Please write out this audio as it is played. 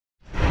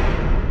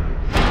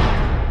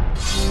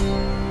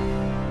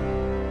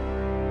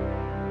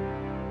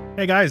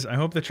Hey guys, I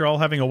hope that you're all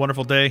having a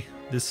wonderful day.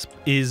 This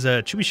is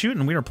Chewyshoot,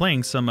 and we are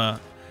playing some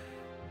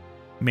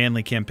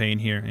manly campaign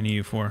here in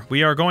EU4.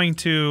 We are going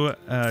to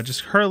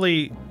just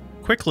quickly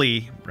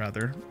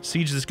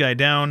siege this guy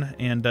down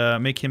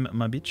and make him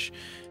my bitch.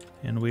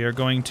 And we are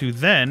going to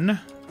then,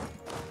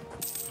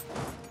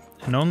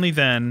 and only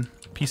then,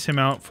 piece him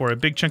out for a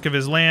big chunk of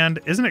his land.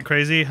 Isn't it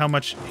crazy how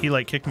much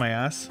he kicked my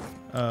ass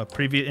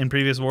in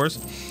previous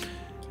wars?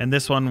 And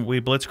this one we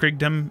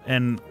blitzkrieged him,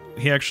 and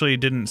he actually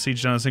didn't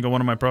siege down a single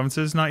one of my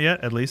provinces, not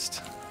yet, at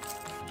least.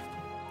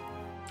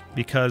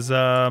 Because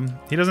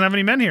he doesn't have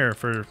any men here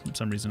for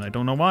some reason. I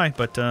don't know why,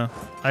 but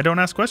I don't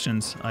ask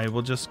questions. I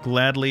will just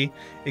gladly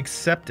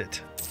accept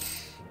it.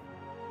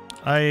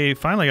 I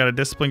finally got a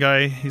discipline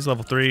guy. He's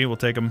level 3. We'll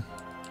take him.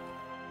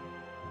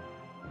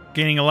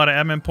 Gaining a lot of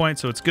admin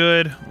points, so it's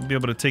good. We'll be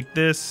able to take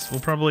this. We'll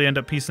probably end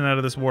up piecing out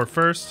of this war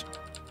first.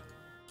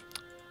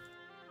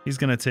 He's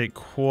going to take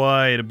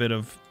quite a bit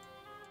of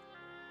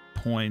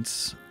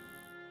points.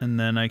 And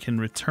then I can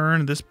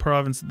return this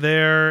province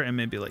there, and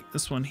maybe like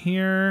this one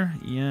here.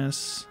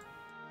 Yes.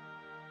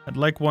 I'd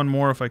like one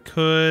more if I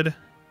could.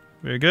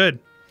 Very good.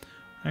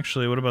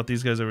 Actually, what about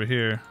these guys over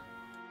here?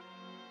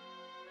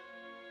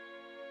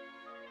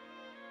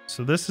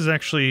 So this is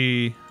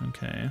actually...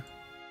 okay.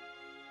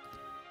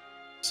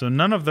 So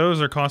none of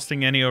those are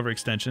costing any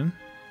overextension.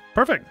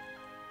 Perfect.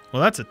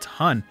 Well, that's a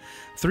ton.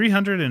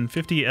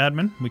 350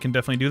 admin. We can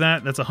definitely do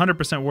that. That's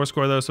 100% war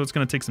score, though, so it's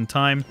going to take some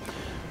time.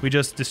 We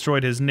just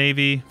destroyed his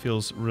navy.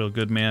 Feels real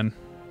good, man.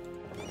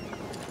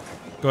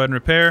 Go ahead and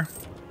repair.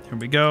 Here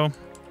we go.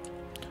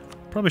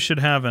 Probably should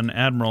have an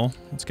admiral.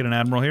 Let's get an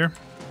admiral here.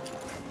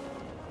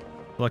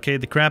 Blockade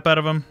the crap out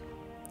of him.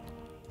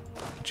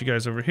 Get you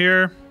guys over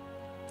here.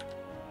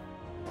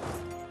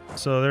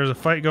 So there's a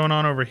fight going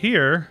on over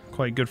here.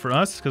 Quite good for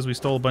us, because we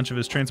stole a bunch of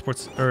his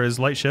transports, or his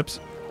light ships.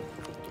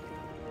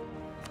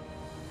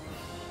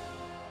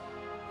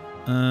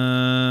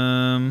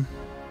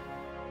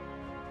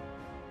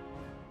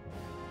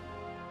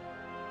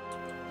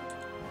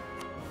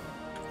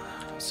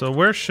 So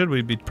where should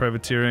we be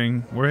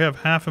privateering? We have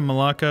half in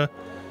Malacca.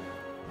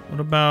 What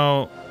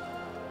about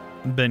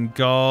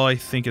Bengal? I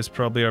think is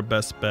probably our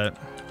best bet.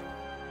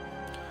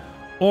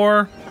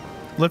 Or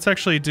let's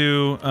actually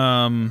do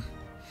how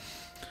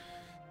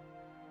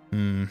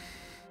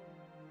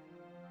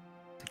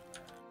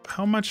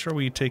much are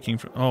we taking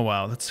from... oh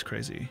wow, that's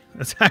crazy.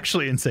 That's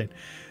actually insane.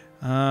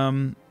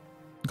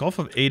 Gulf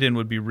of Aden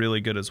would be really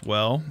good as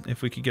well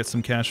if we could get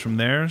some cash from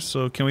there.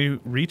 So can we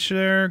reach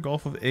there?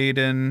 Gulf of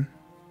Aden.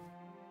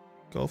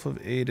 Gulf of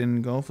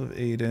Aden. Gulf of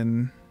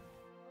Aden.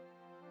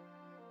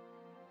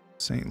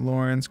 St.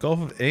 Lawrence. Gulf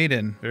of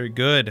Aden. Very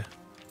good.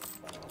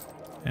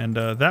 And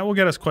that will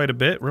get us quite a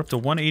bit. We're up to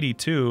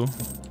 182,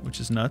 which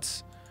is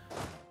nuts.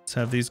 Let's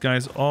have these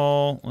guys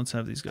all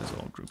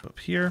group up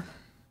here.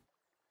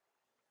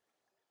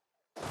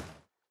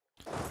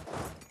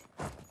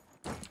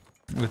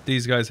 With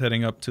these guys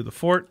heading up to the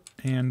fort,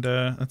 and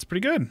that's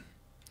pretty good.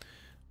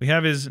 We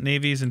have his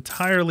navies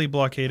entirely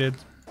blockaded.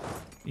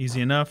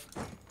 Easy enough.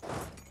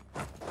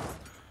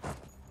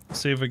 Let's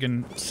see if we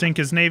can sink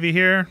his navy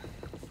here.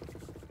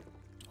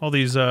 All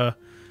these there's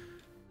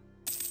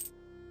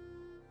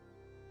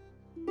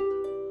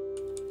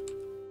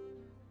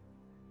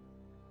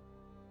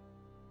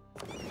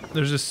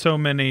just so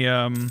many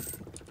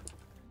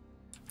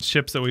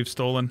ships that we've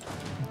stolen.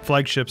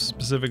 Flagships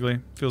specifically.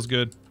 Feels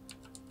good.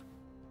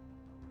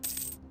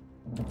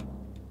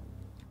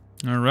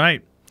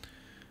 Alright.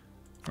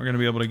 We're going to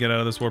be able to get out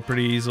of this war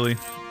pretty easily.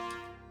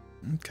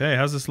 Okay,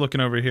 how's this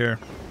looking over here?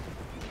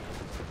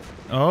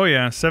 Oh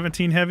yeah,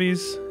 17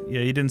 heavies.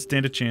 Yeah, he didn't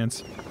stand a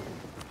chance.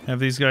 Have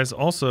these guys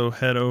also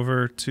head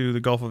over to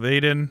the Gulf of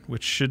Aden,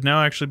 which should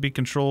now actually be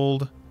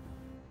controlled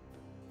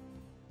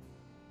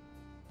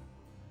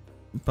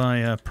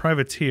by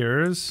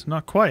privateers.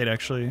 Not quite,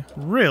 actually.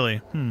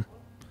 Really? Oh,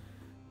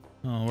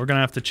 we're going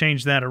to have to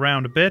change that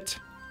around a bit.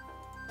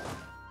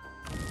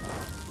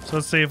 So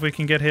let's see if we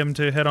can get him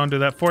to head on to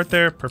that fort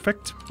there.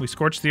 Perfect. We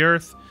scorched the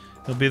earth.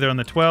 He'll be there on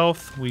the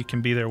 12th. We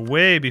can be there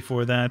way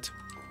before that.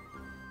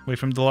 Wait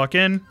for him to lock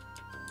in.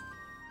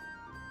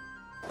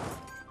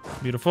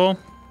 Beautiful.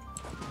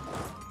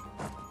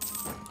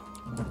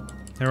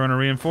 They want to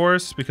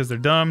reinforce because they're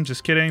dumb.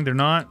 Just kidding. They're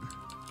not.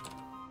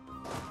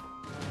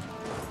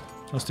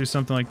 Let's do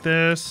something like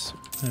this.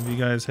 Have you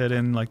guys head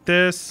in like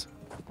this.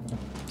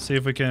 See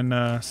if we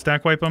can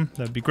stack wipe them.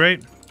 That'd be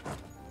great.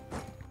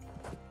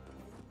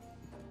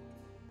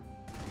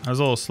 I was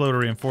a little slow to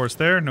reinforce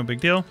there. No big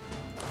deal.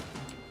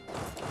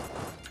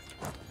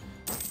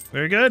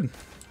 Very good.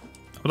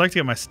 I would like to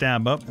get my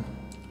stab up.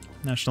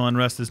 National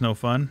unrest is no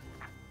fun.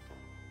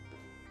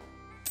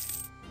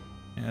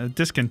 Yeah,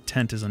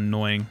 discontent is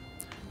annoying.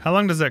 How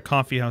long does that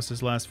coffee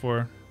houses last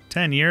for?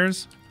 10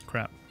 years?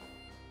 Crap.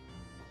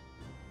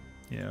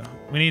 Yeah,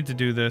 we need to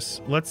do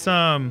this. Let's,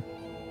 crap.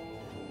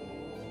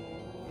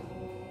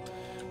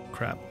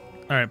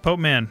 Alright, Pope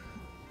Man.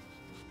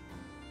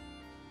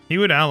 He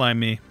would ally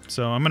me,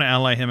 so I'm going to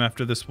ally him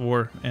after this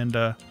war.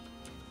 And,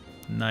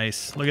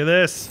 nice. Look at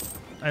this.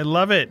 I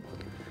love it.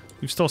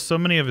 We've stole so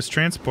many of his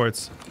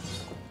transports.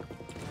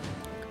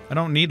 I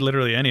don't need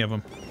literally any of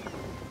them.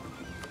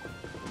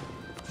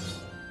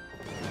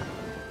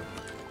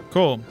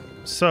 Cool.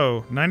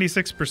 So,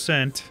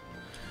 96%.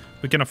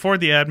 We can afford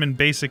the admin,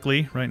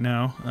 basically, right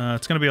now.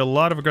 It's going to be a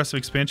lot of aggressive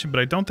expansion, but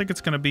I don't think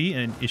it's going to be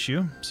an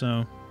issue,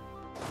 so...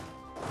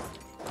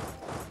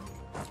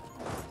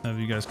 Have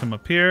you guys come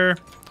up here.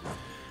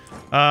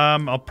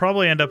 I'll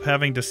probably end up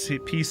having to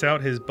piece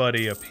out his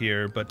buddy up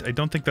here, but I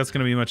don't think that's going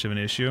to be much of an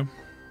issue.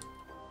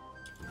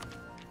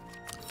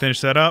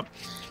 Finish that up.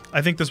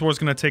 I think this war's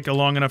going to take a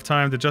long enough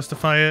time to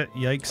justify it.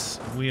 Yikes.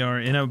 We are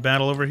in a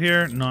battle over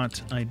here.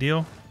 Not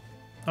ideal.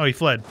 Oh, he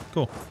fled.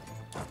 Cool.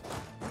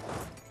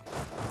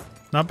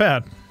 Not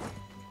bad.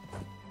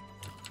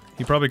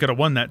 He probably could have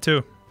won that,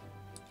 too.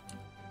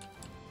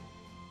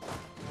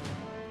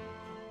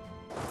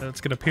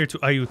 Let's get up here to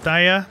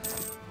Ayutthaya.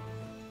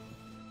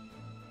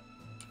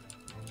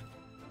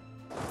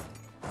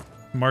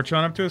 March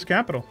on up to his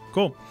capital.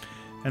 Cool.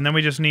 And then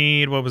we just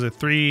need, what was it,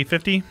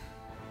 350?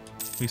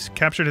 We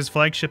captured his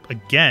flagship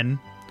again.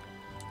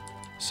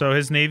 So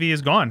his navy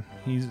is gone.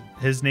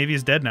 His navy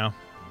is dead now.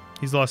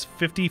 He's lost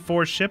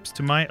 54 ships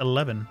to my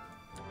 11.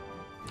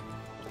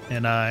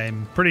 And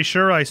I'm pretty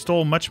sure I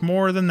stole much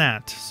more than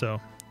that.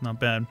 So, not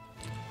bad.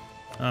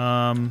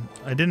 I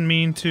didn't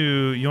mean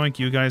to yoink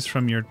you guys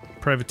from your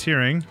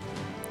privateering.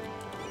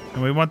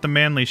 And we want the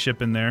Manly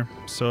ship in there.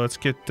 So let's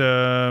get...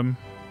 there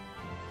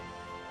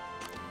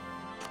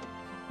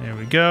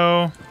we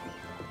go.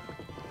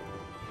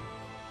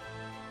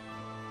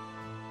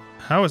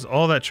 How is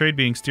all that trade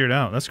being steered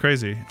out? That's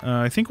crazy.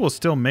 I think we'll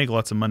still make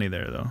lots of money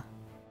there, though.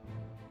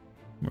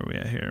 Where are we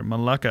at here?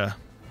 Malacca.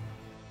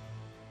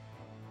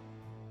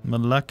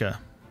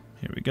 Malacca.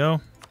 Here we go.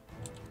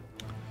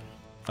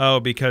 Oh,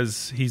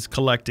 because he's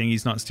collecting,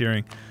 he's not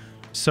steering.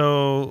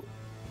 So,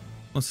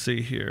 let's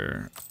see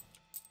here.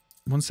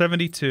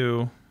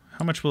 172.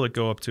 How much will it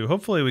go up to?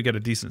 Hopefully we get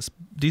a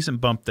decent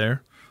bump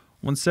there.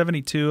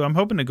 172. I'm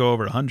hoping to go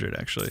over 100,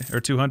 actually. Or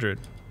 200.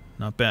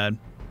 Not bad.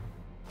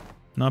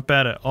 Not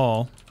bad at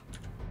all.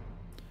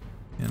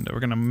 And we're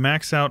going to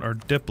max out our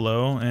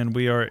Diplo, and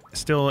we are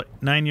still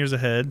 9 years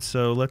ahead,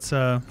 so let's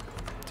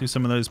do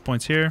some of those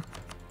points here.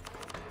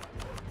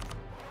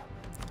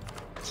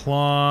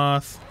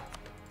 Cloth.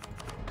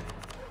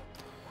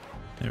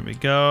 There we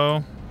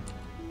go.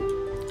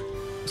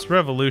 This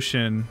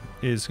revolution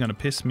is going to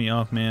piss me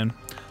off, man.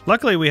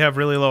 Luckily, we have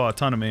really low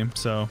autonomy,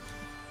 so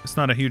it's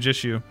not a huge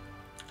issue.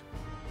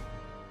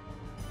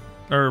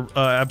 Or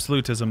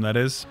absolutism, that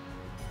is.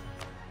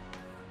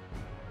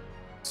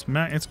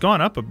 It's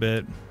gone up a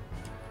bit.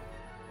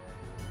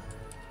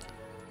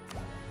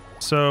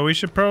 So we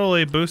should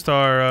probably boost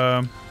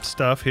our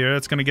stuff here.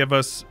 It's going to give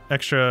us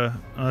extra...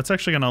 it's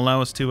actually going to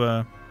allow us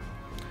to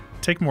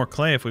take more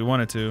clay if we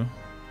wanted to.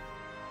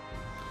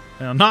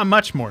 Not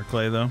much more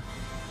clay, though.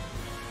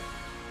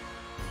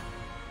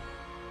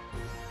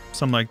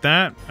 Something like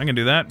that. I can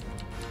do that.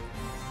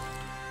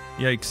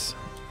 Yikes.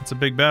 It's a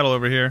big battle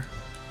over here.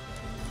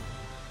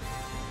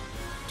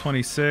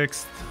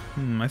 26th.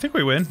 I think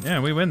we win.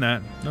 Yeah, we win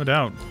that. No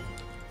doubt.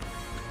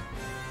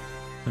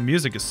 The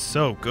music is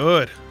so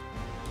good.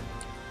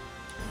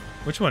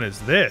 Which one is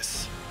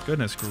this?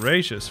 Goodness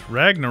gracious.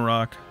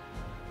 Ragnarok.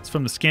 It's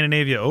from the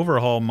Scandinavia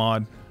Overhaul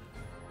mod.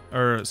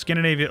 Or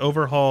Scandinavia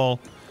Overhaul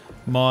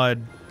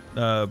mod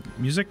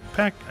music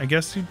pack, I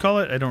guess you'd call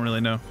it. I don't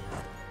really know.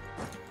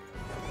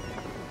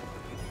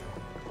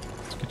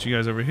 Let's get you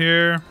guys over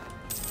here.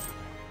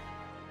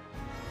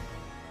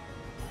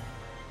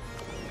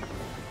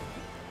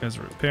 You guys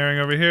are repairing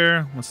over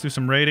here. Let's do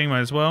some raiding,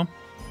 might as well.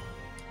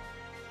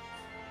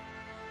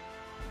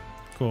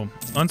 Cool.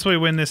 Once we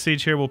win this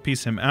siege here, we'll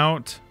piece him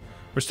out.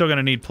 We're still going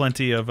to need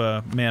plenty of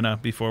mana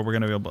before we're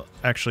going to be able to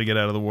actually get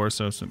out of the war,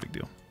 so it's no big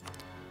deal.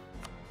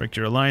 Break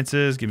your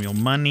alliances. Give me your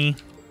money.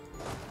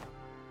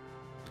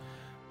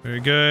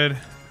 Very good.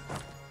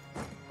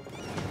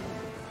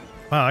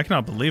 Wow, I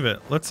cannot believe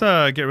it. Let's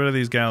get rid of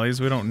these galleys.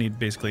 We don't need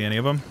basically any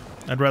of them.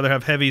 I'd rather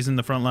have heavies in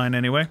the front line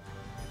anyway.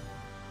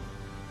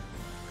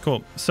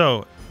 Cool.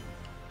 So,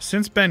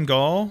 since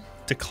Bengal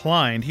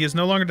declined, he is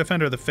no longer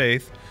Defender of the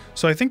Faith.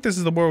 So I think this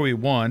is the war we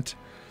want,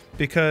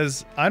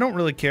 because I don't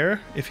really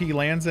care if he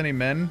lands any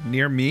men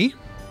near me.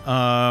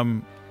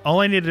 All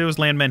I need to do is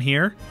land men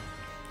here.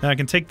 And I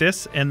can take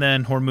this and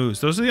then Hormuz.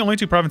 Those are the only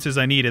two provinces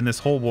I need in this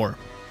whole war.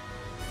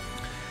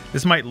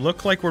 This might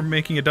look like we're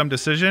making a dumb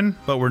decision,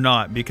 but we're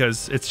not,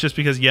 because it's just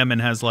because Yemen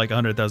has like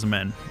 100,000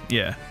 men.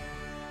 Yeah.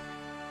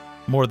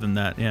 More than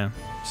that, yeah.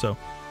 So,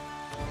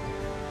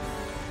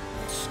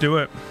 let's do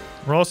it.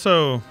 We're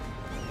also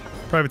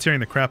privateering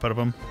the crap out of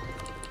them.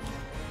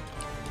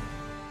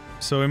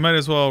 So we might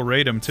as well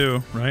raid him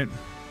too, right?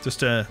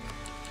 Just to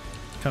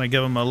kind of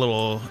give him a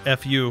little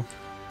FU.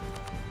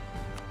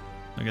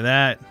 Look at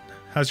that.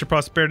 How's your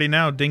prosperity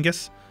now,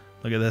 dingus?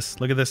 Look at this.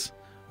 Look at this.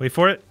 Wait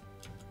for it.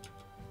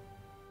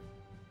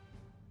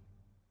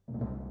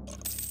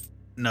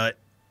 Nut.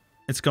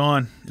 It's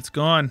gone. It's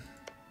gone.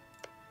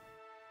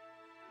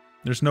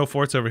 There's no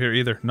forts over here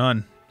either.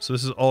 None. So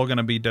this is all going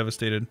to be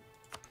devastated.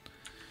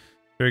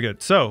 Very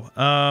good. So,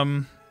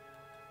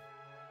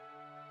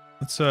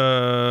 let's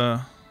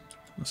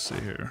see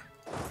here.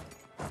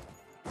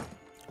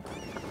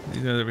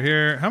 These guys over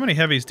here. How many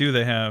heavies do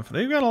they have?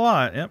 They've got a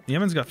lot. Yep,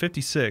 Yemen's got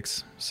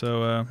 56.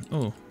 So,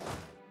 oh.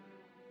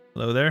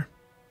 Hello there.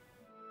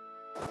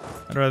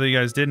 I'd rather you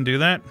guys didn't do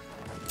that.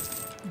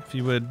 If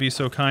you would be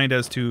so kind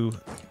as to,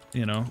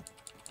 you know,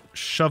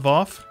 shove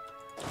off.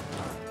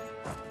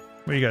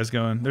 Where are you guys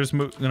going? There's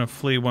gonna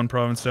flee one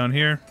province down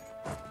here.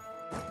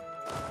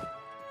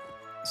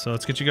 So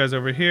let's get you guys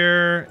over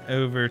here,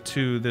 over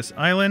to this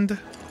island. I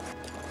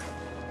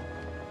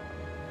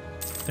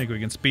think we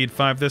can speed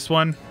 5 this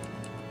one.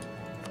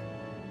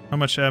 How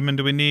much admin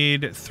do we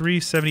need?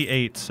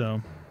 378,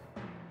 so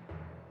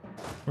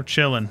we're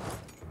chilling.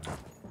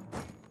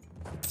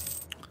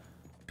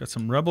 Got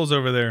some rebels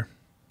over there.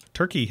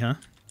 Turkey, huh?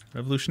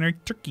 Revolutionary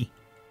Turkey.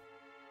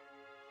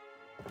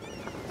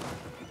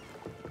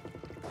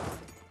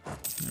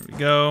 There we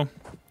go.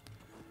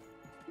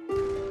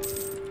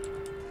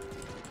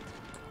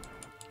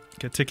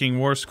 Get ticking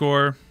war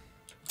score.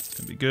 It's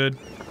gonna be good.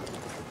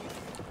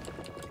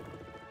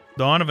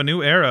 Dawn of a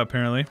new era,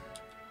 apparently.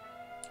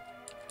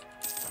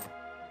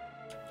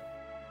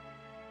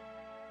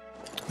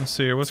 Let's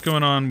see here. What's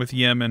going on with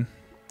Yemen?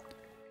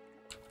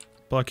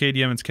 Blockade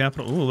Yemen's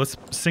capital. Ooh, let's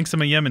sink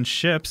some of Yemen's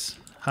ships.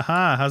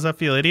 Haha, how's that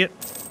feel, idiot?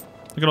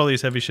 Look at all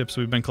these heavy ships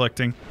we've been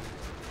collecting.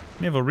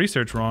 Naval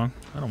research wrong.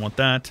 I don't want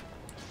that.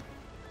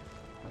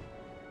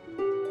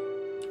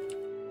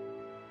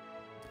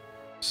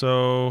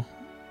 So,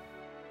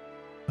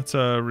 let's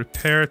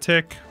repair a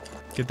tick.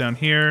 Get down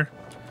here.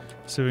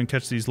 See if we can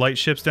catch these light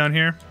ships down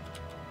here.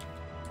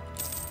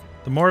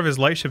 The more of his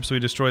light ships we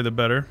destroy, the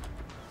better.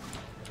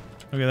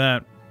 Look at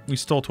that. We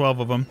stole 12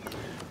 of them.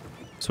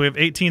 So we have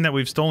 18 that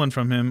we've stolen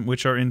from him,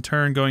 which are in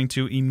turn going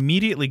to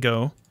immediately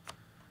go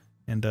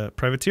and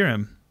privateer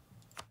him.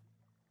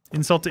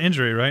 Insult to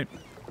injury, right?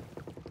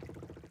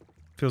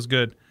 Feels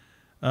good.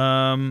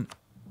 He's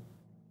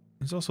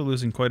also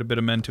losing quite a bit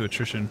of men to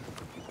attrition.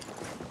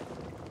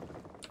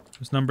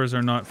 His numbers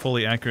are not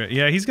fully accurate.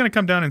 Yeah, he's going to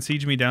come down and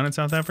siege me down in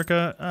South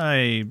Africa.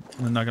 I'm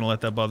not going to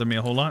let that bother me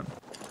a whole lot.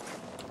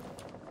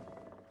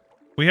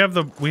 We have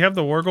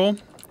the war goal,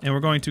 and we're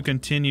going to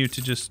continue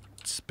to just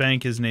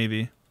spank his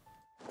navy.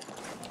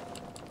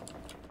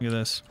 Look at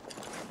this.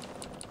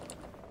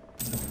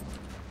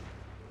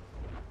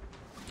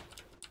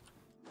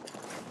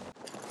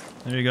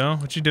 There you go.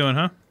 What you doing,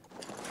 huh?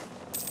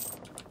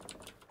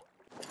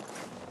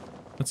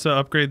 Let's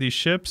upgrade these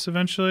ships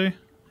eventually.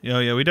 Oh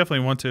yeah, we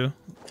definitely want to.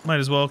 Might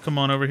as well come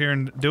on over here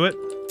and do it.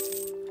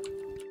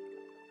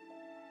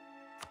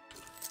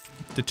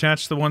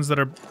 Detach the ones that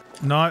are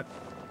not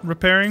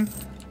repairing.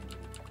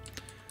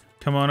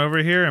 Come on over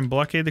here and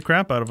blockade the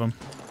crap out of them.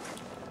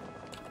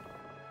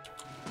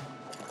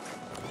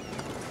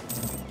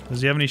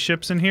 Does he have any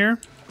ships in here?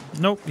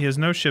 Nope, he has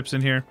no ships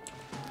in here.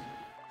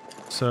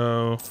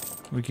 So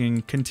we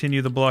can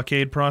continue the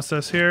blockade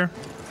process here.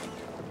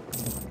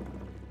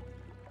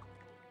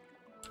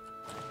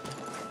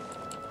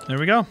 There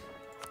we go.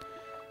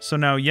 So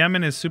now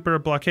Yemen is super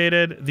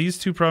blockaded. These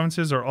two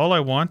provinces are all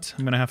I want.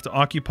 I'm going to have to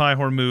occupy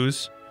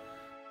Hormuz.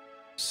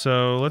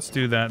 So let's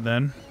do that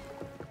then.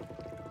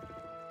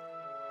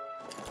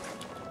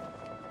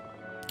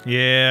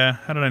 Yeah,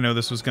 how did I know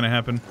this was going to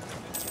happen?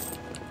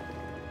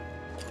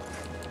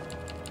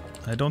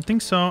 I don't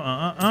think so.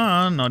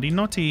 Naughty,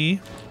 naughty.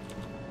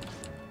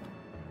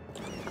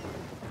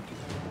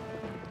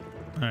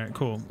 Alright,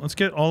 cool. Let's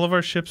get all of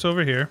our ships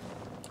over here.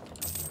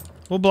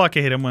 We'll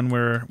blockade them when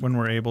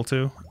we're able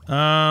to.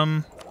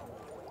 Might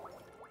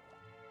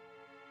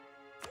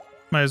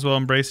as well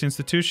embrace the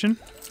institution.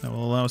 That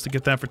will allow us to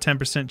get that for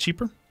 10%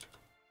 cheaper.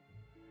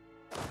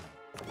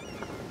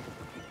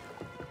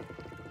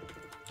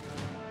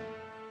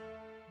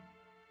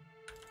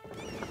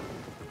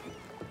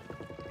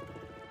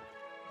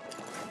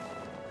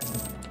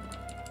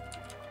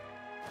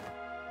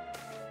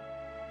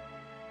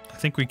 I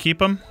think we keep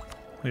them.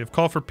 We have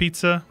call for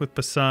pizza with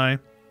Pasai.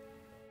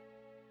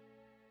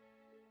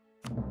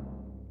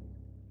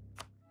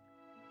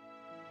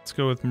 Let's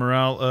go with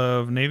morale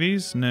of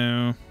navies.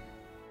 No.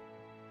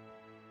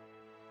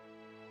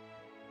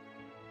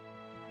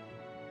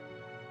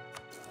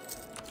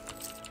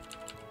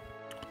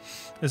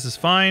 This is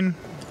fine.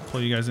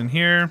 Pull you guys in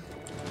here.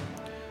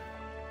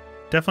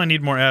 Definitely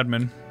need more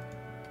admin.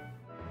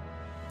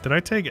 Did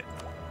I take it?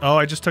 Oh,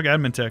 I just took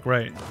admin tech,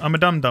 right. I'm a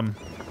dum-dum.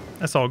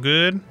 That's all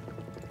good.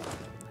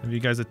 Have you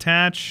guys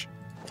attach.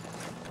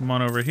 Come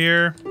on over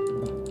here.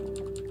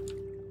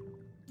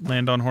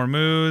 Land on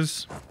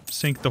Hormuz.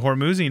 Sink the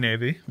Hormuzi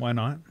navy. Why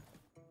not?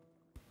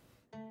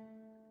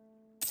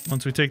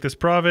 Once we take this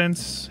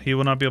province, he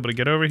will not be able to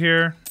get over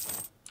here.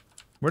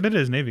 Where did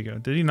his navy go?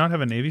 Did he not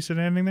have a navy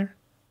standing there?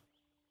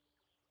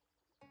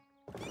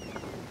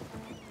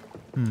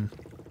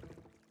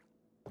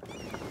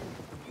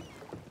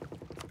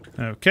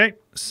 Okay,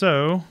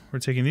 so we're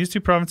taking these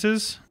two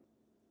provinces.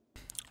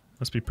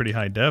 Must be pretty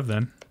high dev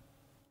then.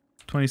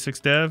 26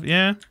 dev,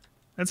 yeah,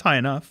 that's high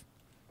enough.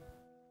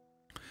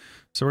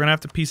 So we're gonna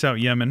have to peace out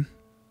Yemen.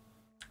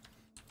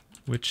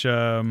 which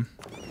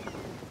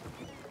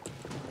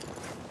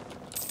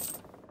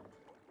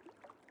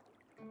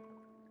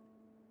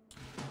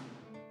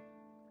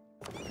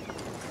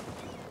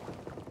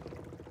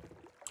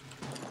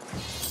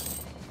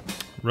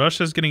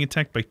Russia's getting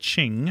attacked by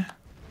Qing.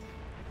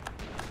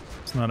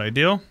 It's not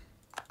ideal.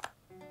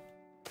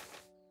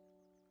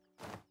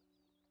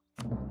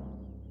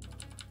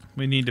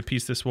 We need to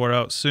piece this war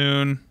out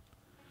soon.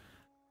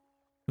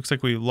 Looks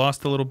like we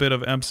lost a little bit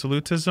of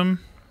absolutism.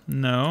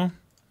 No,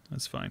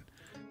 that's fine.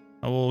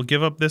 I will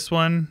give up this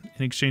one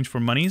in exchange for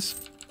monies.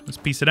 Let's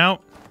piece it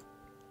out.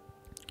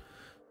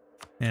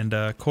 And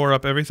core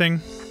up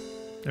everything.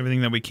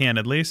 Everything that we can,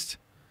 at least.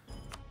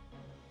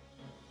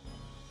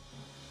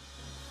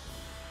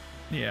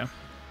 Yeah.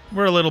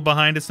 We're a little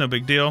behind. It's no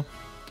big deal.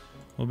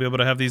 We'll be able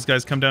to have these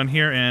guys come down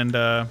here and,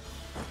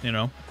 you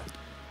know,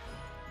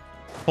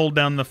 hold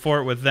down the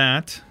fort with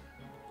that.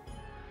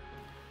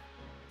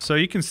 So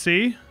you can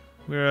see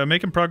we're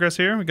making progress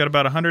here. We've got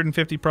about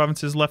 150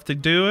 provinces left to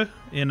do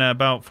in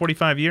about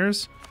 45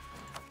 years.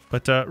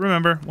 But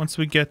remember, once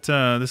we get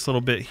this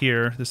little bit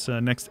here, this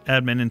next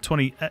admin in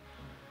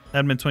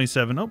admin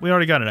 27. Oh, we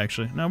already got it,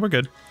 actually. No, we're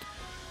good.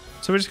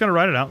 So we just got to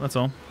ride it out. That's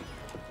all.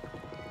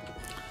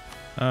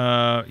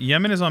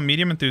 Yemen is on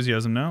medium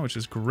enthusiasm now, which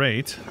is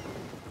great.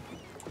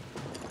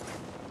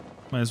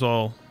 Might as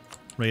well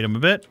rate him a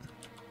bit.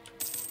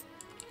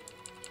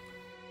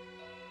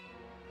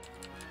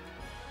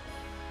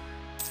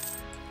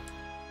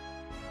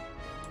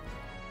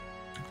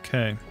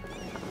 Okay.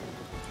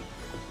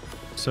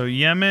 So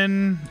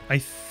Yemen, I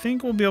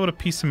think we'll be able to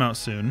piece him out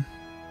soon.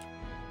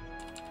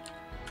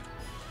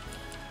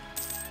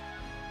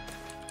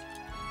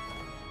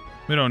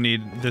 We don't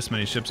need this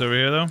many ships over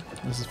here, though.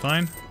 This is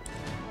fine.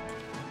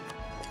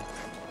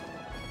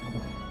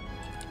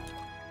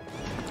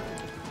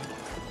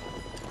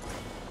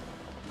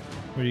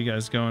 Where are you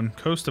guys going?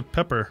 Coast of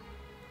Pepper.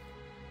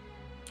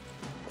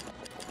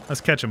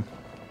 Let's catch him.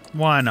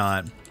 Why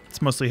not?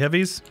 It's mostly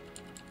heavies.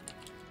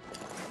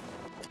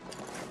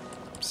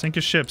 Sink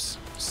his ships.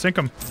 Sink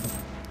them.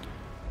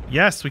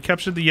 Yes, we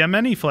captured the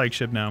Yemeni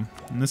flagship now.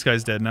 And this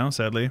guy's dead now,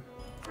 sadly.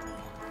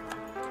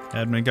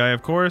 Admin guy,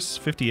 of course.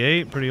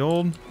 58, pretty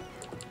old.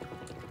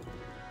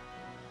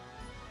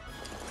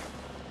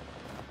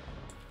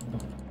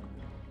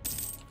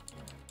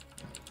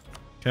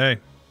 Okay.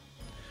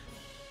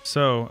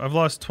 So, I've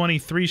lost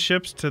 23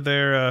 ships to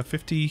their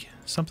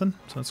 50-something,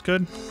 so that's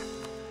good.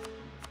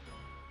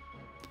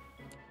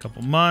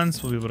 Couple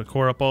months, we'll be able to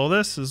core up all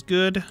this. Is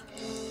good.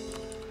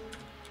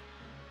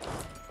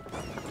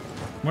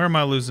 Where am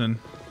I losing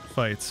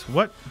fights?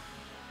 What?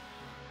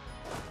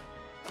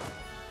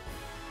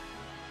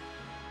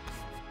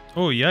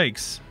 Oh,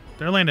 yikes.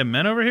 They're landing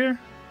men over here?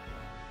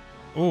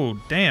 Oh,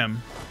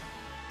 damn.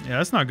 Yeah,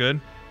 that's not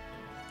good.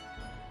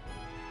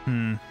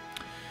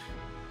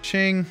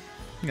 Ching.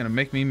 You're gonna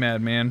make me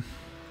mad, man.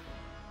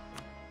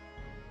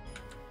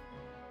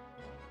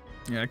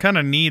 Yeah, I kind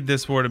of need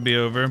this war to be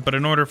over, but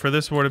in order for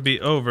this war to be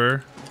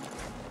over,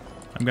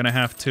 I'm gonna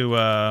have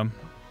to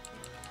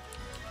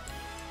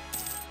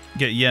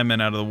get Yemen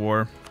out of the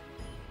war.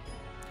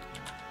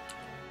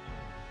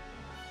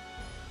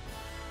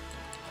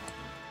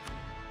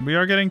 We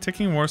are getting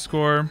ticking war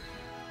score.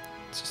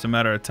 It's just a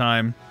matter of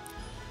time.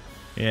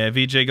 Yeah,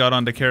 VJ got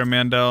onto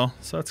Caramandel,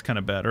 so that's kind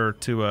of bad. Or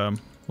to,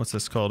 what's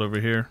this called over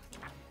here?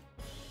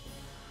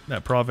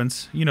 That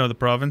province. You know the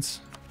province.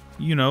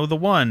 You know the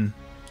one.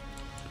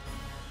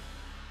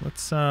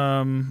 What's,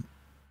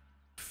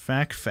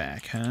 Fac,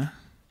 huh?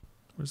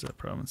 Where's that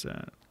province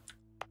at?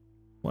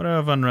 What do I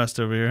have unrest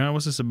over here, huh?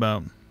 What's this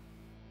about?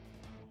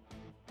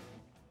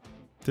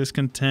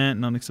 Discontent,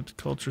 non-accepted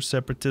culture,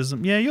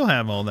 separatism. Yeah, you'll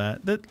have all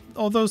that.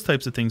 All those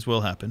types of things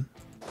will happen.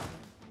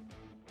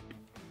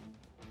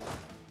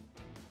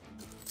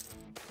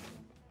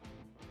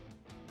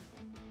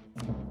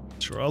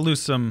 Sure, I'll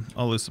lose some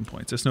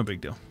points. It's no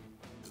big deal.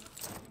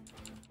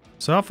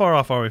 So how far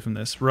off are we from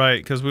this?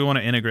 Right, because we want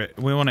to integrate.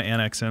 We want to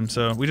annex him.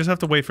 So we just have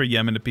to wait for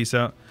Yemen to peace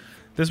out.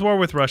 This war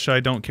with Russia, I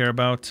don't care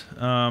about.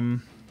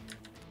 The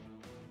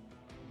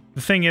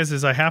thing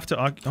is I have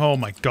to... Oh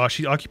my gosh,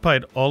 he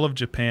occupied all of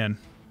Japan.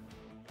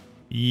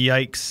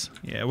 Yikes.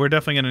 Yeah, we're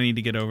definitely going to need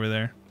to get over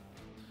there.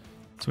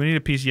 So we need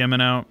to piece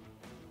Yemen out.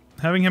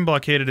 Having him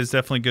blockaded is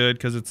definitely good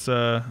because it's...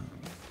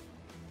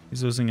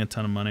 he's losing a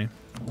ton of money.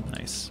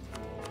 Nice.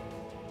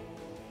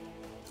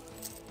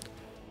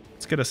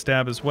 Let's get a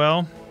stab as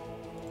well.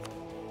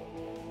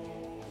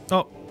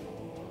 Oh.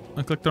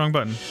 I clicked the wrong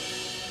button.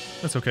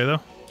 That's okay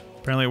though.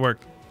 Apparently it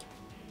worked.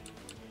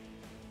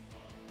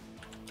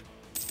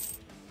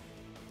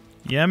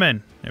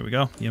 Yemen. There we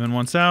go. Yemen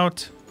wants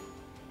out.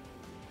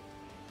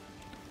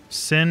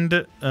 Send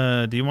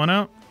D1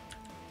 out.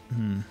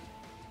 I'm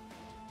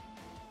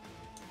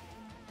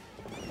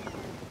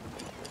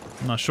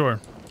not sure.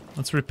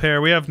 Let's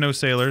repair. We have no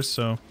sailors,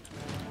 so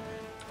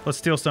let's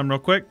steal some real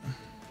quick.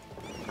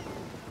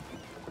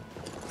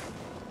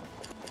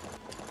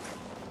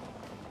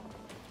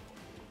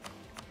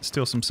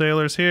 Steal some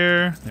sailors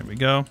here. There we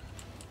go.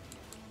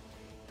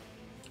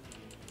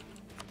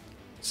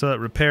 So that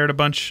repaired a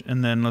bunch,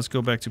 and then let's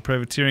go back to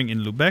privateering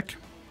in Lubeck.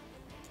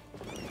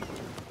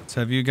 Let's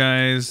have you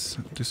guys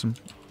do some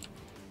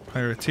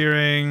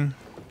privateering.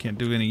 Can't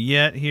do any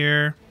yet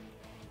here.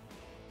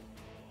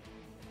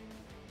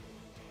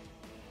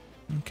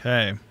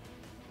 Okay.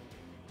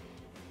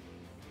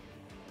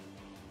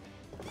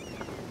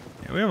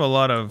 Yeah, we have a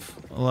lot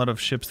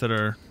of ships that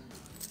are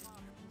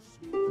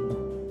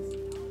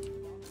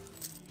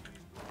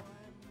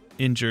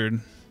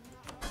injured.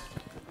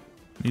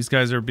 These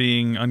guys are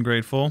being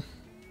ungrateful.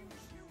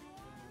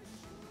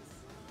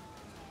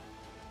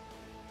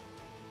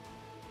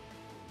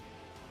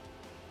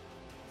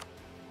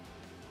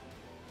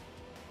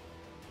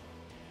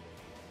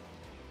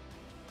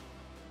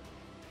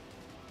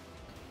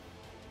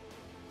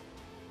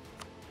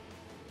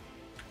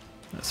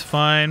 That's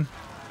fine.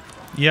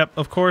 Yep,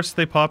 of course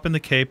they pop in the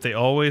Cape. They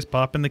always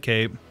pop in the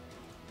Cape.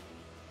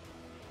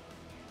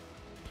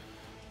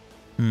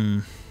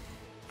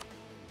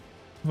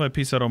 If I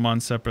piece out Oman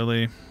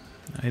separately,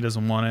 he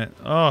doesn't want it.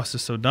 Oh, this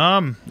is so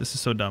dumb. This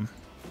is so dumb.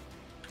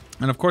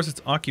 And of course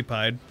it's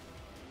occupied.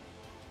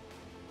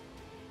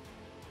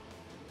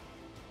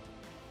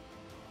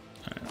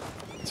 Alright,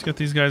 let's get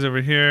these guys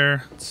over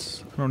here.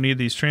 I don't need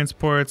these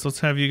transports.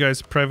 Let's have you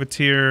guys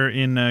privateer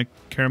in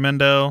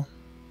Caramendo.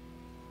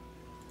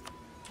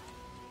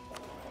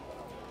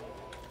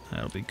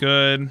 That'll be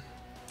good.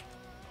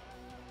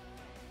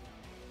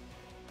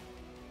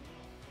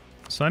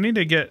 So I need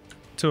to get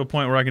to a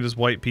point where I can just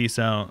white peace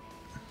out.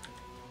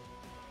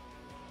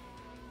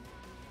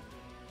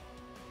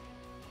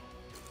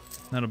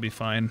 That'll be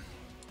fine.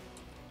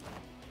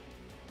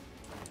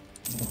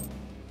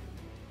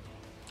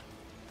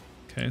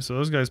 Okay, so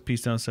those guys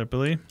pieced out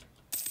separately.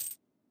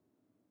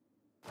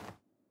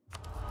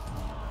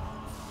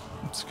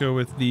 Let's go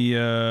with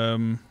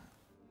the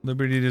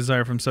Liberty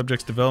Desire from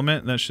Subjects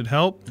Development. That should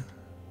help.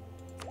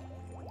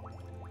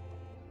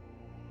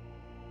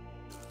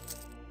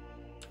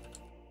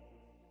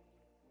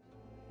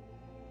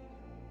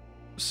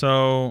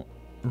 So,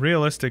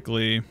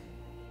 realistically...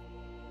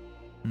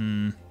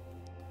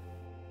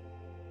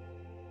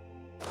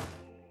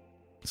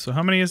 So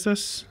how many is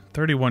this?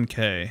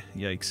 31k.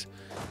 Yikes.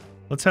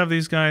 Let's have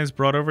these guys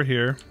brought over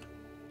here.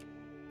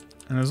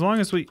 And as long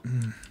as we...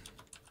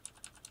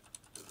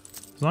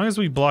 As long as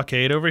we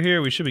blockade over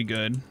here, we should be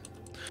good.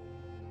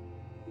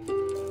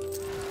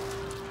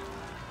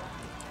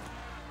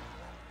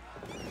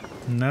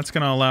 And that's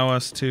going to allow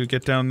us to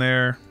get down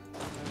there,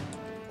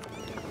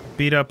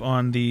 beat up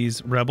on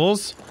these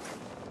rebels.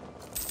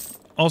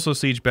 Also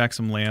siege back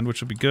some land,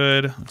 which will be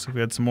good. Looks like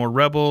we had some more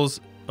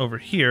rebels over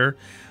here.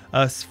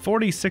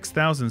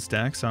 46,000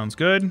 stacks, sounds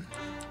good.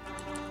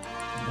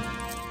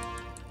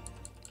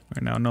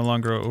 We're now no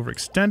longer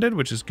overextended,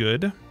 which is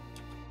good.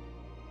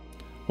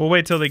 We'll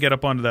wait till they get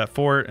up onto that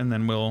fort, and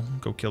then we'll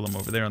go kill them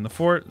over there on the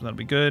fort. That'll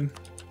be good.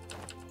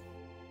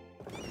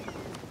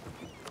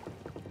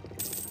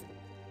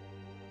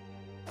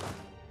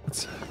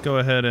 Let's go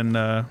ahead and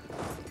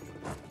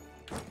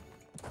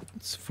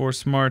let's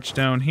force march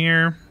down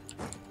here.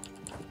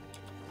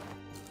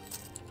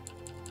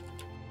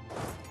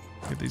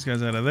 Get these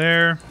guys out of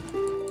there.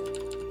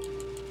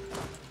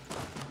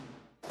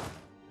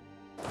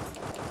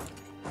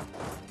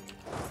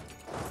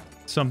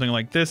 Something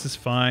like this is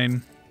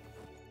fine.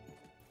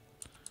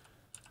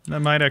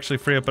 That might actually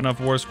free up enough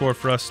war score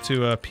for us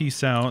to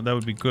peace out. That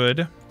would be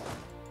good.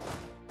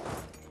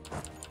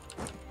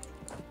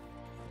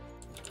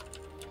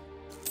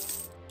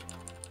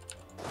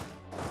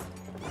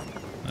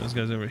 Those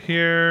guys over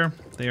here.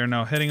 They are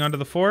now heading onto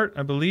the fort,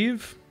 I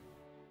believe.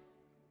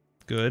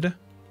 Good.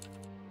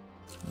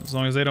 As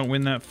long as they don't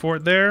win that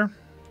fort there.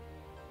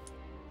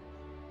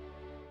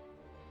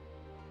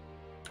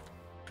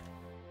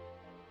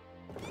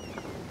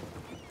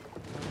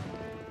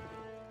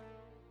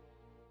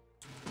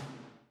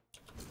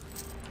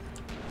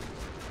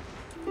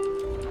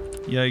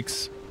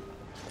 Yikes.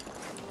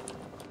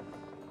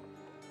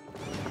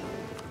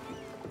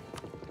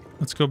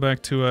 Let's go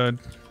back to,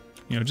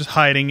 you know, just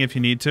hiding if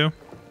you need to.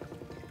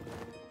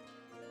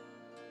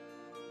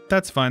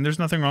 That's fine. There's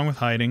nothing wrong with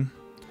hiding.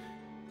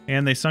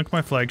 And they sunk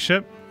my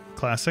flagship.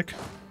 Classic.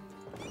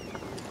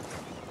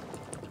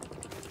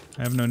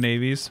 I have no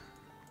navies.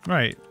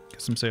 Right.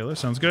 Get some sailors.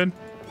 Sounds good.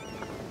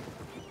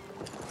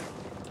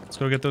 Let's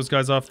go get those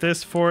guys off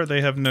this fort.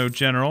 They have no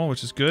general,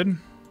 which is good.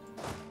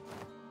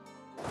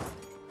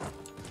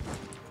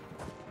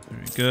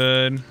 Very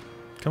good.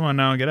 Come on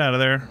now, get out of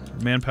there.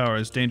 Manpower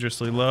is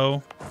dangerously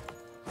low.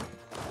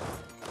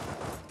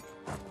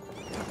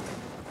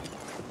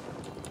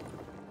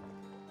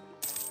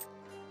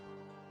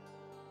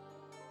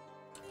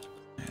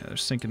 They're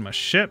sinking my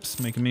ships,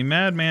 making me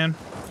mad, man.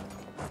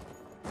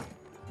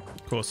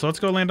 Cool, so let's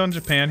go land on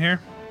Japan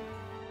here.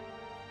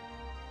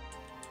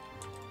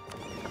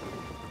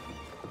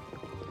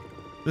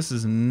 This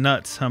is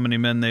nuts how many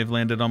men they've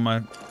landed on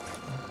my...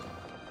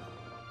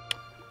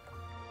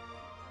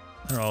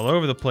 They're all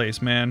over the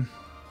place, man.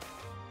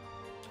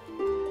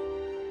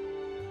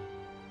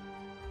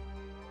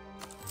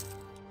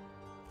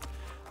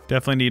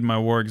 Definitely need my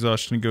war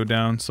exhaustion to go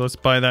down. So let's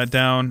buy that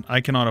down.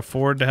 I cannot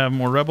afford to have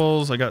more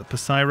rebels. I got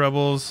Pasai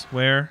rebels.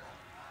 Where?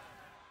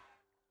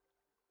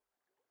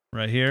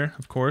 Right here,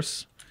 of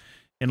course.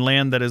 In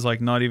land that is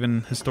like not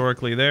even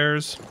historically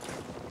theirs.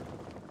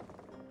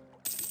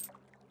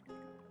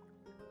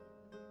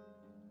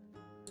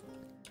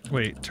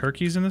 Wait,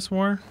 Turkey's in this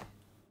war?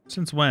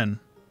 Since when?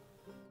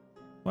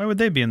 Why would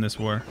they be in this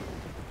war?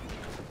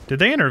 Did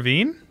they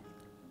intervene?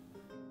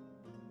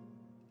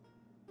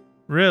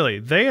 Really?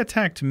 They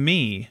attacked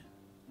me.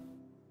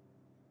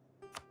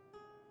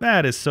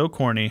 That is so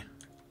corny.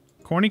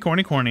 Corny,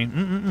 corny, corny.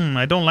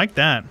 I don't like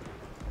that.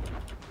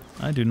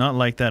 I do not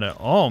like that at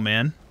all,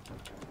 man.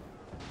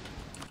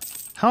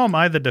 How am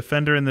I the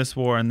defender in this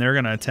war and they're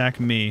gonna attack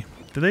me?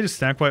 Did they just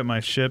stack wipe my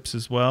ships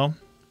as well?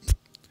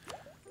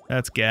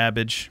 That's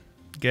garbage.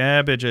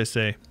 Garbage, I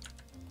say.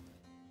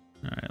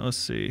 Alright, let's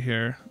see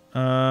here.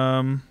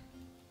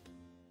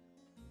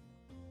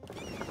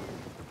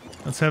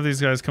 Let's have these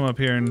guys come up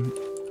here and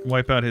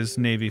wipe out his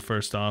navy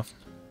first off.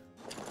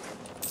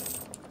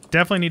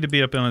 Definitely need to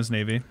be up on his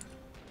navy.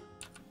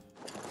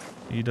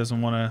 He doesn't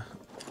want to...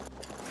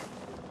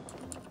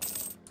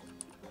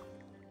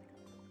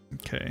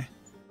 Okay.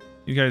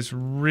 You guys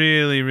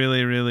really,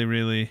 really, really,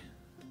 really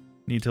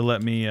need to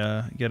let me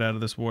get out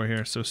of this war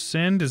here. So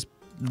Sind is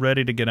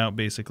ready to get out,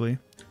 basically.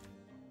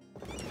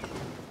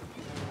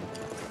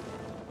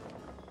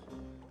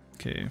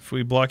 Okay, if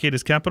we blockade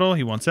his capital,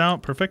 he wants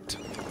out. Perfect.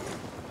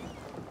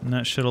 And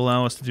that should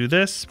allow us to do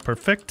this.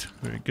 Perfect.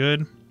 Very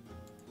good.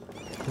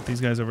 Put these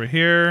guys over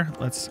here.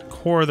 Let's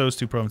core those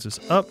two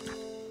provinces up.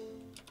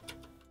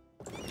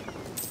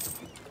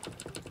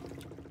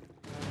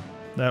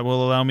 That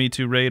will allow me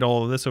to raid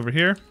all of this over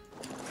here.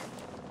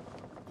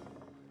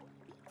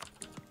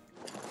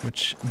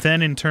 Which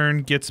then in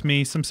turn gets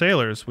me some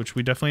sailors, which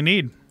we definitely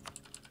need.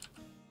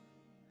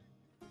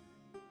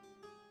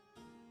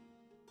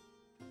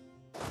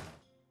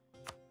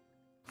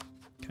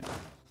 Okay.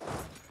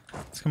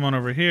 Let's come on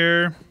over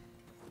here.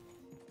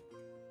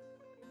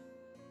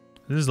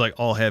 This is like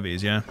all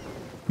heavies, yeah?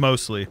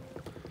 Mostly. So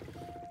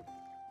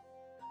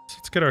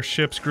let's get our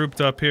ships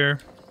grouped up here.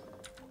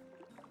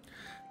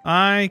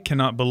 I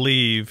cannot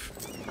believe...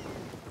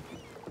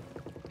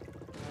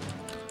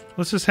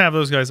 Let's just have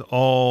those guys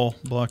all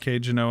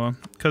blockade Genoa.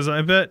 Because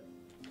I bet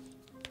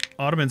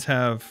Ottomans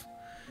have...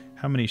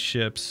 How many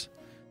ships?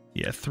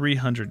 Yeah,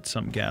 300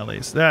 some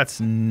galleys.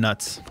 That's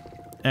nuts.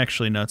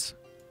 Actually nuts.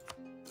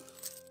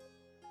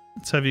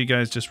 Let's have you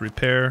guys just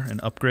repair and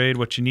upgrade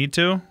what you need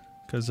to.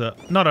 Because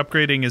not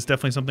upgrading is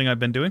definitely something I've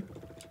been doing.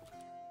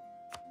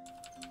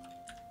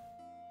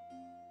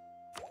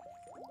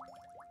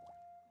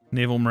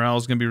 Naval morale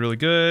is going to be really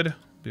good.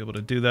 Be able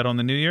to do that on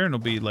the new year and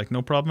it'll be like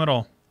no problem at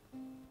all.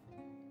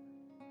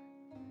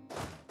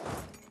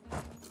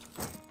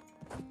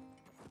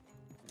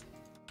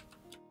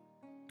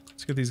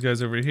 Let's get these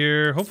guys over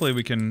here. Hopefully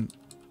we can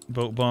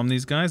boat bomb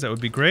these guys. That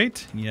would be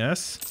great.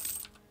 Yes.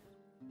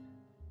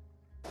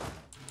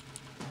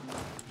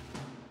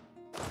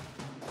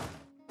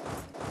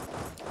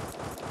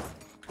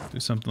 Do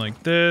something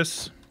like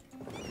this.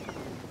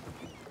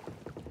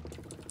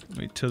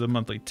 Wait till the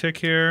monthly tick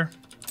here.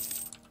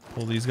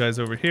 Pull these guys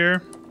over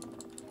here.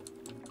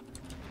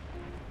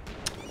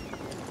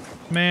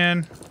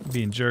 Man,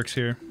 being jerks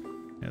here.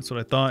 That's what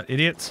I thought.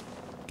 Idiots.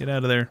 Get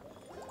out of there.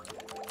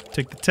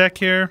 Take the tech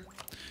here.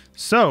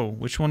 So,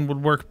 which one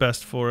would work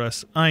best for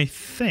us? I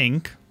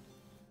think...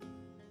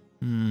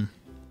 Could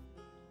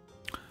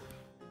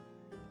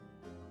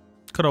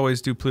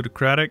always do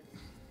plutocratic.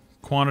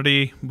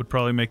 Quantity would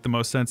probably make the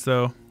most sense,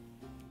 though.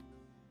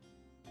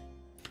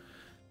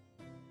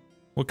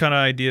 What kind of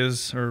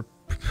ideas are...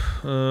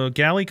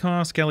 galley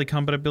cost, galley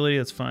compatibility,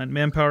 that's fine.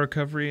 Manpower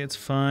recovery, it's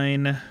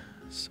fine.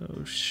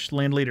 So,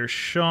 land leader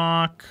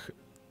shock.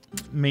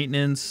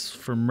 Maintenance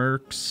for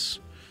mercs.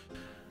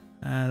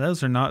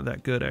 Those are not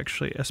that good,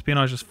 actually.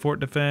 Espionage is fort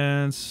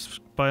defense.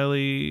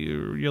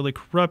 Yearly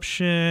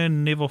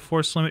corruption. Naval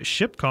force limit.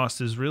 Ship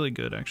cost is really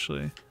good,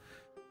 actually.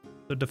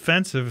 The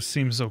defensive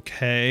seems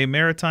okay.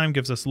 Maritime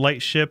gives us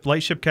light ship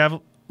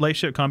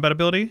combat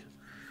ability.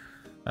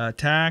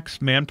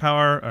 Tax,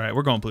 manpower. All right,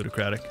 we're going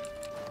plutocratic.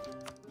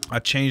 I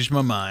changed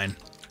my mind.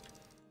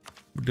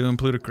 We're doing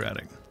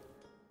plutocratic.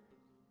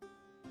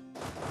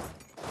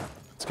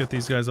 Let's get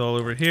these guys all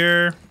over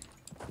here.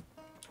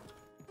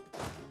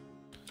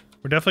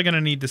 We're definitely going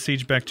to need to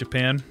siege back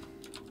Japan.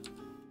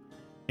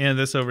 And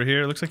this over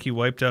here. It looks like he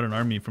wiped out an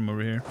army from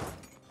over here.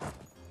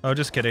 Oh,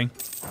 just kidding.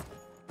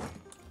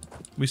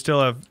 We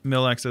still have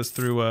mill access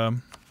through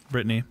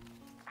Brittany.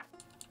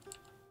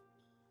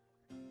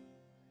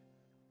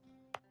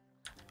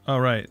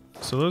 All right.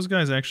 So those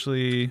guys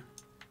actually...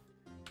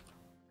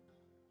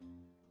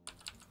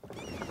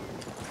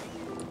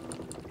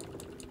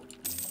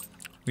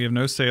 We have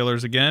no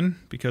sailors again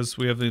because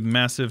we have the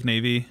massive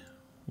navy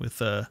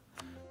with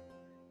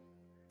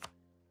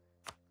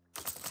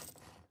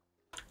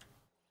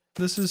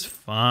This is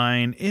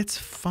fine. It's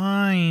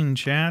fine,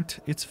 chat.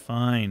 It's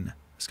fine.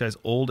 This guy's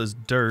old as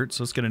dirt,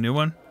 so let's get a new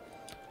one.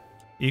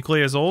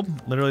 Equally as old,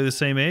 literally the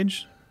same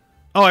age.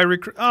 Oh, I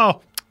recruit. Oh,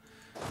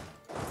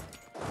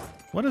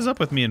 what is up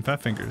with me and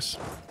Fat Fingers?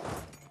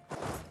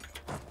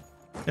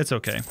 It's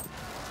okay.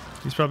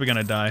 He's probably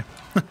gonna die.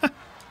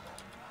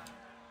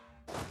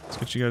 Let's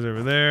get you guys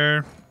over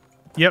there.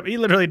 Yep, he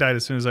literally died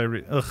as soon as I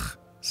ugh,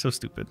 so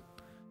stupid.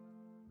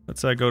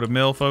 Let's go to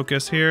mill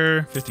focus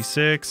here.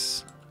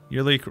 56.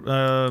 Yearly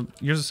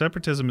years of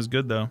separatism is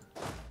good though.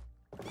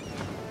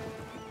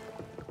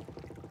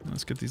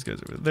 Let's get these guys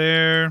over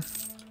there.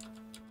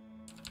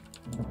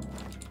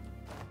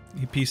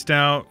 He pieced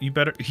out. You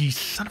better. He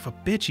son of a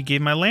bitch. He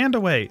gave my land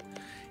away.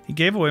 He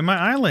gave away my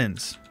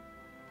islands.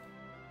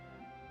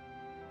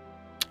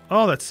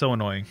 Oh, that's so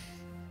annoying.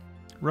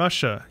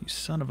 Russia, you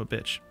son of a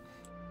bitch.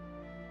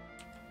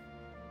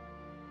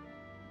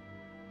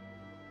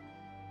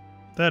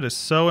 That is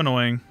so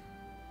annoying.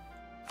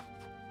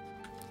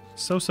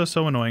 So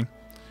annoying.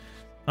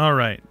 All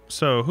right.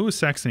 So who is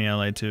Saxony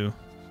allied to?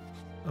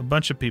 A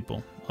bunch of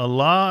people. A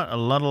lot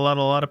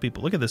of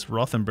people. Look at this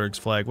Rothenburg's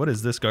flag. What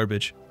is this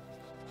garbage?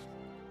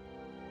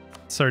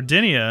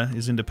 Sardinia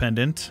is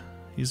independent.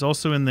 He's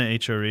also in the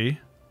HRE.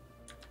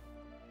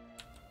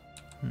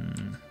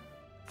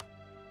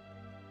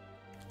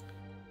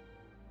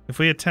 If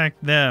we attack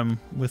them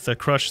with a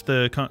crush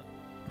the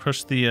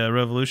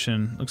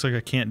revolution, looks like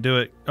I can't do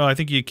it. Oh, I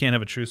think you can't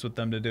have a truce with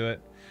them to do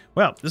it.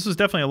 Well, this was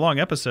definitely a long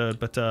episode,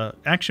 but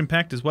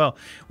action-packed as well.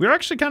 We're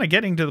actually kind of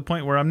getting to the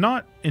point where I'm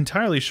not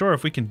entirely sure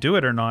if we can do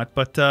it or not,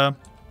 but,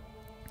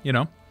 you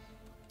know,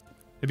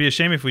 it'd be a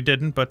shame if we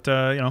didn't, but,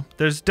 you know,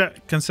 there's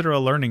consider a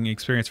learning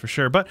experience for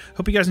sure. But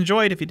hope you guys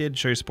enjoyed. If you did,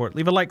 show your support.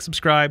 Leave a like,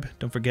 subscribe.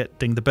 Don't forget,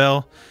 ding the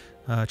bell.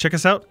 Check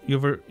us out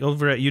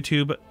over at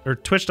YouTube or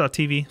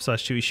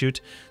twitch.tv/Chewyshoot.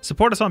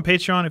 Support us on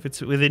Patreon if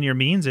it's within your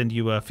means and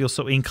you feel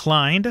so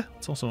inclined.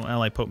 It's also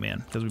Ally Pope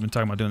Man, because we've been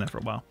talking about doing that for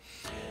a while.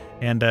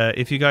 And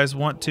if you guys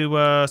want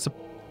to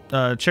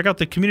check out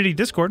the community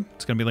Discord,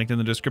 it's going to be linked in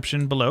the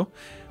description below.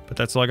 But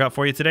that's all I got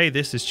for you today.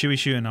 This is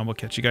Chewyshoot, and I will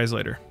catch you guys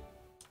later.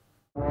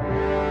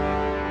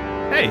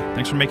 Hey,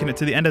 thanks for making it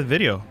to the end of the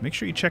video. Make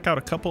sure you check out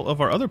a couple of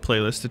our other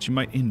playlists that you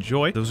might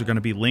enjoy. Those are going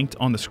to be linked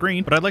on the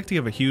screen, but I'd like to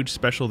give a huge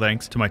special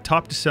thanks to my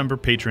top December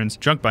patrons: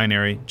 Junk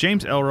Binary,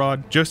 James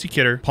Elrod, Josie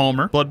Kidder,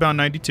 Palmer,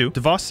 Bloodbound92,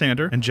 Devos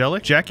Sander,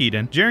 Angelic, Jack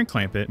Eden, Jaren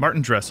Clampett,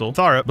 Martin Dressel,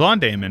 Thara,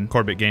 Blonde Damon,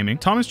 Corbett Gaming,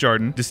 Thomas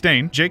Jarden,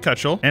 Disdain, Jay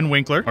Cutchell, N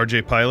Winkler,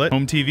 RJ Pilot,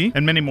 Home TV,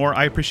 and many more.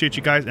 I appreciate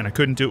you guys, and I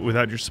couldn't do it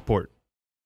without your support.